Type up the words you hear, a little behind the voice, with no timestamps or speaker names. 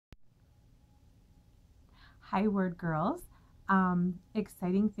Hi, Word Girls.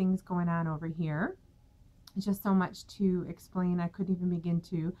 Exciting things going on over here. Just so much to explain. I couldn't even begin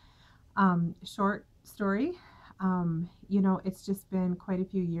to. Short story. It's just been quite a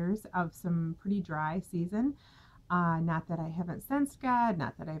few years of some pretty dry season. Not that I haven't sensed God,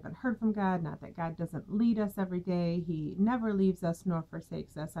 not that I haven't heard from God, not that God doesn't lead us every day. He never leaves us nor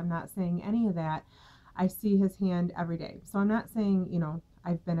forsakes us. I'm not saying any of that. I see his hand every day. So I'm not saying,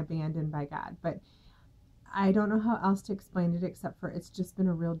 I've been abandoned by God, but I don't know how else to explain it except for it's just been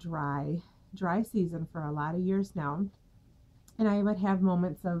a real dry season for a lot of years now. And I would have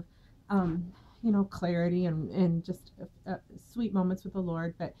moments of, clarity and just sweet moments with the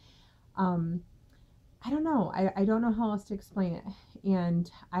Lord. But um, I don't know. I don't know how else to explain it.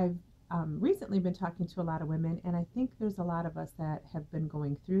 And I've recently been talking to a lot of women, and I think there's a lot of us that have been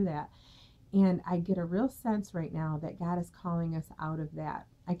going through that. And I get a real sense right now that God is calling us out of that.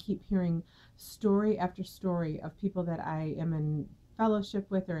 I keep hearing story after story of people that I am in fellowship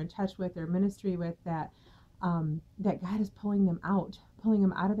with or in touch with or ministry with that God is pulling them out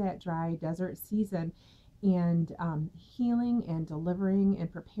of that dry desert season and healing and delivering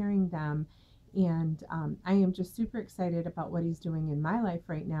and preparing them. And I am just super excited about what he's doing in my life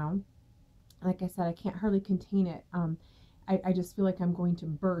right now. Like I said, I can't hardly contain it. I just feel like I'm going to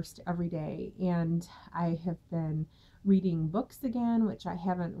burst every day. And I have been reading books again, which I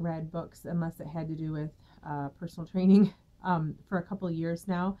haven't read books unless it had to do with personal training for a couple of years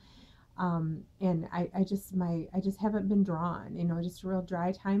now. And I just haven't been drawn, just a real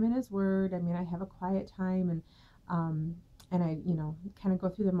dry time in his word. I mean, I have a quiet time and I, kind of go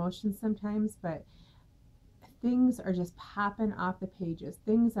through the motions sometimes, but things are just popping off the pages.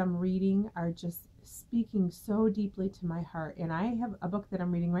 Things I'm reading are just speaking so deeply to my heart. And I have a book that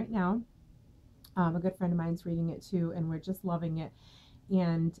I'm reading right now. A good friend of mine's reading it too, and we're just loving it.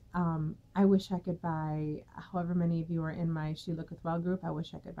 And I wish I could buy, however many of you are in my She Looketh Well group, I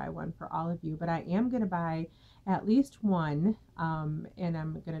wish I could buy one for all of you. But I am going to buy at least one, and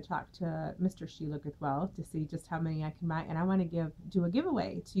I'm going to talk to Mr. She Looketh Well to see just how many I can buy. And I want to do a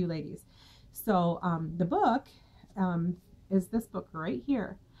giveaway to you ladies. So the book is this book right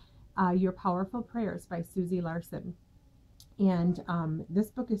here, Your Powerful Prayers by Susie Larson. And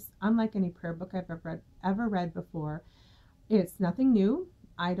this book is unlike any prayer book I've ever read before. It's nothing new.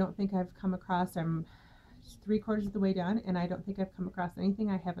 I don't think I've come across, I'm 3/4 of the way done, and I don't think I've come across anything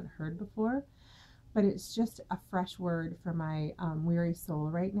I haven't heard before. But it's just a fresh word for my weary soul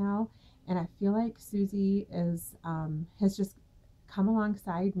right now. And I feel like Susie has just come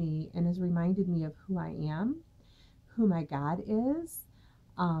alongside me and has reminded me of who I am, who my God is.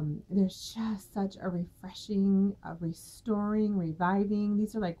 There's just such a refreshing, restoring, reviving.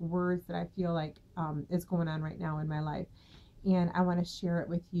 These are like words that I feel like is going on right now in my life. And I want to share it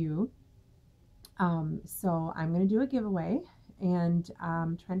with you. So I'm going to do a giveaway, and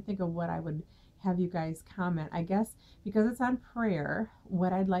I'm trying to think of what I would have you guys comment. I guess because it's on prayer,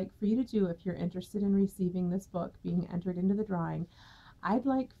 what I'd like for you to do if you're interested in receiving this book, being entered into the drawing, I'd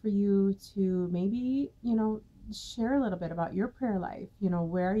like for you to maybe, share a little bit about your prayer life.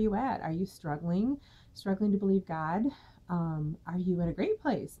 Where are you at? Are you struggling to believe God? Are you in a great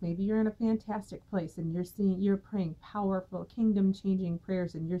place? Maybe you're in a fantastic place and you're praying powerful, kingdom changing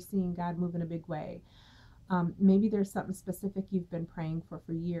prayers and you're seeing God move in a big way. Maybe there's something specific you've been praying for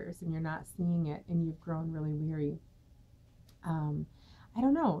years and you're not seeing it and you've grown really weary. I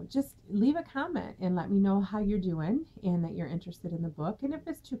don't know. Just leave a comment and let me know how you're doing and that you're interested in the book. And if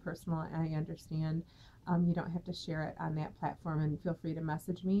it's too personal, I understand. You don't have to share it on that platform, and feel free to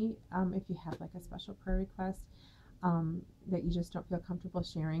message me if you have like a special prayer request that you just don't feel comfortable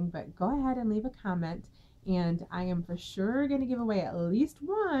sharing. But go ahead and leave a comment, and I am for sure going to give away at least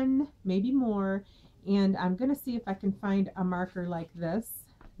one, maybe more. And I'm going to see if I can find a marker like this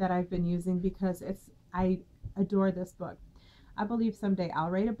that I've been using because I adore this book. I believe someday I'll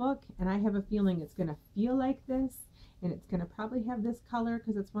write a book, and I have a feeling it's going to feel like this, and it's going to probably have this color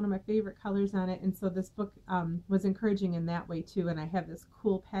because it's one of my favorite colors on it. And so this book was encouraging in that way too. And I have this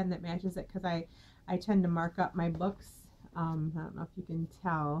cool pen that matches it because I tend to mark up my books. I don't know if you can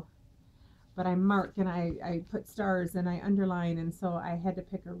tell, but I mark and I put stars and I underline, and so I had to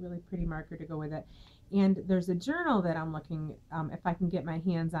pick a really pretty marker to go with it. And there's a journal that I'm looking if I can get my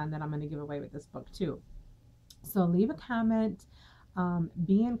hands on that I'm going to give away with this book too. So leave a comment.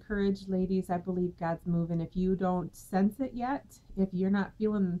 Be encouraged, ladies. I believe God's moving. If you don't sense it yet, if you're not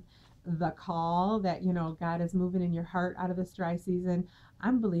feeling the call that, God is moving in your heart out of this dry season,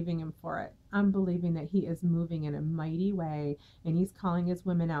 I'm believing him for it. I'm believing that he is moving in a mighty way, and he's calling his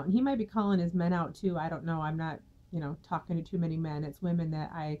women out. And he might be calling his men out too. I don't know. I'm not, talking to too many men. It's women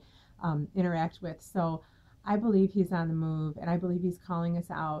that I interact with. So I believe he's on the move, and I believe he's calling us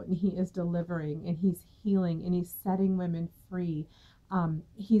out, and he is delivering, and he's healing, and he's setting women free.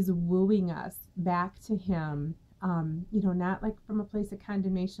 He's wooing us back to him. Not like from a place of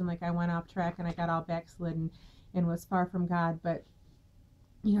condemnation, like I went off track and I got all backslidden and was far from God, but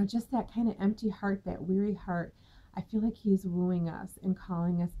just that kind of empty heart, that weary heart. I feel like he's wooing us and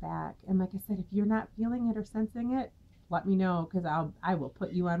calling us back. And like I said, if you're not feeling it or sensing it, let me know, because I will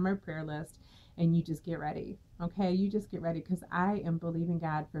put you on my prayer list, and you just get ready. Okay, you just get ready, because I am believing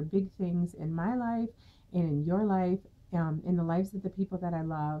God for big things in my life and in your life, in the lives of the people that I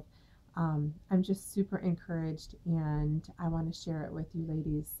love. I'm just super encouraged, and I want to share it with you,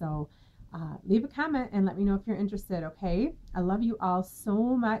 ladies. So leave a comment and let me know if you're interested. Okay, I love you all so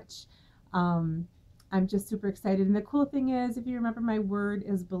much. I'm just super excited. And the cool thing is, if you remember, my word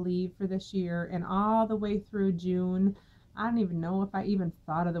is believe for this year, and all the way through June, I don't even know if I even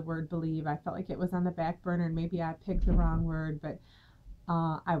thought of the word believe. I felt like it was on the back burner, and maybe I picked the wrong word, but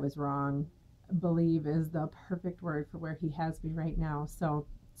I was wrong. Believe is the perfect word for where he has me right now. So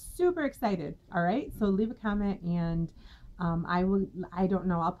super excited. All right, so leave a comment, and I don't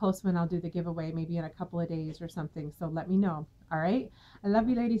know, I'll post when I'll do the giveaway, maybe in a couple of days or something. So let me know. All right, I love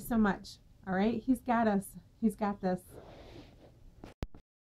you ladies so much. All right, he's got us. He's got this.